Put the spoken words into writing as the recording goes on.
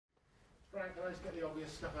Frank, can I just get the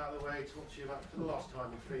obvious stuff out of the way, talk to you about for the last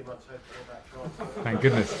time in 3 months, hopefully about transfer. Thank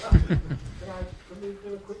goodness. Can we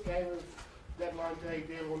do a quick game of deadline day,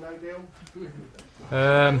 deal or no deal?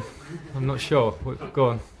 I'm not sure. Go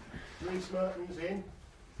on. Reece Mertens in?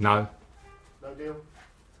 No. No deal?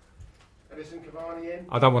 Edison Cavani in?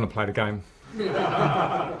 I don't want to play the game.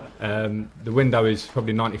 The window is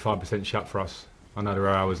probably 95% shut for us. I know there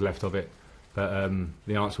are hours left of it, but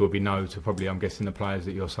the answer will be no to probably, I'm guessing, the players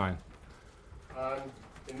that you're saying.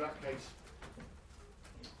 In that case,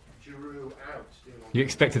 Giroud out. You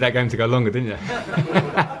expected that game to go longer, didn't you?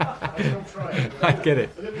 I'm trying. I get it.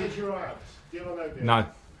 Olivier Giroud out. Deal or no deal? No.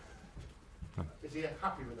 Is he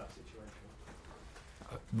happy with that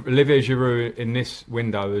situation? Olivier Giroud in this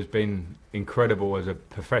window has been incredible as a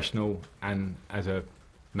professional and as a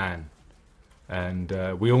man. And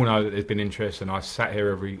we all know that there's been interest, and I sat here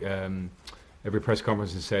every press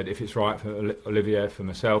conference and said, if it's right for Olivier, for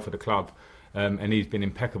myself, for the club, and he's been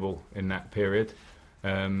impeccable in that period,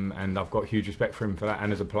 and I've got huge respect for him for that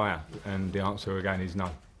and as a player. And the answer again is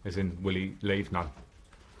no. As in, will he leave? No.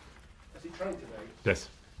 Has he trained today? Yes.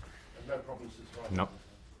 And no problems as far as No.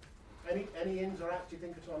 Any ins or outs, do you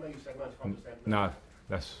think, at all? I know you said 95%. No,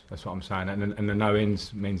 that's what I'm saying. And the no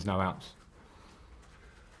ins means no outs.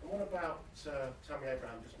 And what about Tammy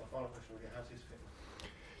Abraham? Just my final question with you. How's his fitness?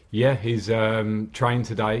 Yeah, he's trained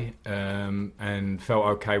today and felt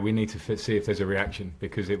okay. We need to see if there's a reaction,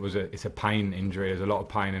 because it's a pain injury. There's a lot of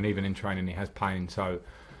pain, and even in training he has pain. So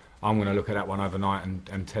I'm going to look at that one overnight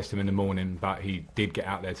and test him in the morning. But he did get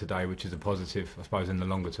out there today, which is a positive, I suppose, in the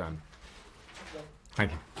longer term. Okay.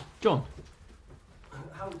 Thank you. John?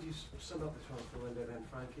 How would you sum up the transfer window then,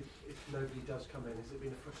 Frank, if nobody does come in? Has it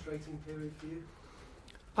been a frustrating period for you?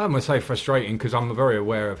 I don't want to say frustrating, because I'm very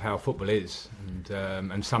aware of how football is,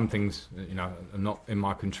 and some things, you know, are not in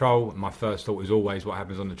my control. My first thought is always what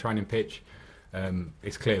happens on the training pitch.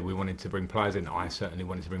 It's clear we wanted to bring players in. I certainly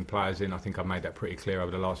wanted to bring players in. I think I've made that pretty clear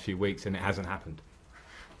over the last few weeks, and it hasn't happened.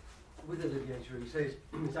 With Olivier Giroud, you say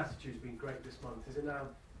his attitude's been great this month. Is it now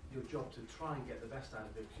your job to try and get the best out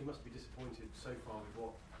of it? Because you must be disappointed so far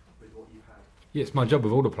with what you've had. Yeah, it's my job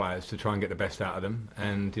with all the players to try and get the best out of them,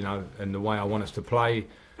 and you know, and the way I want us to play,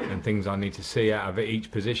 and things I need to see out of each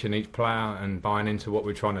position, each player, and buying into what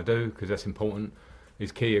we're trying to do, because that's important,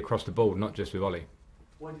 is key across the board, not just with Ollie.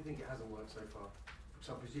 Why do you think it hasn't worked so far?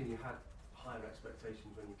 Because I presume you had higher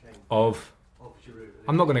expectations when you came. Of Giroud.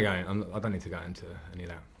 I'm not going to go in. I don't need to go into any of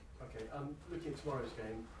that. Okay. Looking at tomorrow's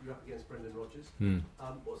game, you're up against Brendan Rodgers.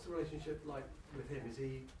 What's the relationship like with him?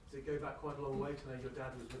 Does it go back quite a long way? To know your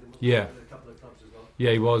dad was with him. Yeah. With a couple of clubs as well.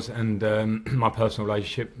 Yeah, he was, and my personal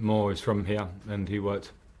relationship more is from here, and he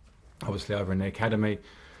worked obviously over in the academy.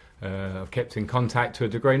 I've kept in contact to a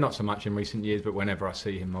degree, not so much in recent years, but whenever I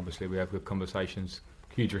see him, obviously we have good conversations.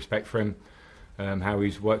 Huge respect for him, how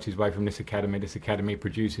he's worked his way from this academy. This academy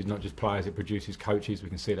produces not just players, it produces coaches. We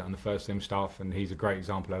can see that on the first team staff, and he's a great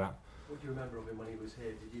example of that. What do you remember of him when he was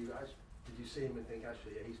here? Did you see him and think,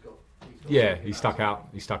 actually, yeah, he's got yeah, he stuck out.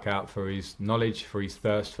 He stuck out for his knowledge, for his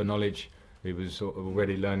thirst for knowledge. He was sort of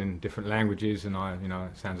already learning different languages, and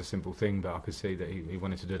it sounds a simple thing, but I could see that he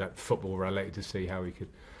wanted to do that football related, to see how he could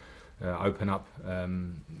open up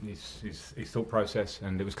his thought process,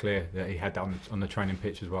 and it was clear that he had that on the training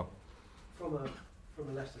pitch as well. From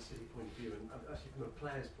a Leicester City point of view, and actually from a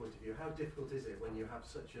player's point of view, how difficult is it when you have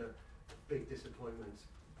such a big disappointment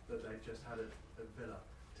that they've just had at Villa,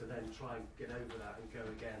 to then try and get over that and go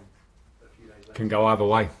again a few days later? Can go either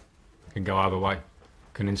way.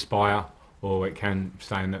 Can inspire, or it can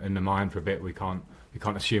stay in the mind for a bit. We can't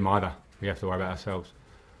assume either. We have to worry about ourselves.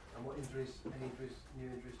 And what injuries? Any injuries? New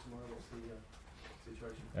injuries tomorrow? What's the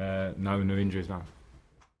situation? No new injuries, no.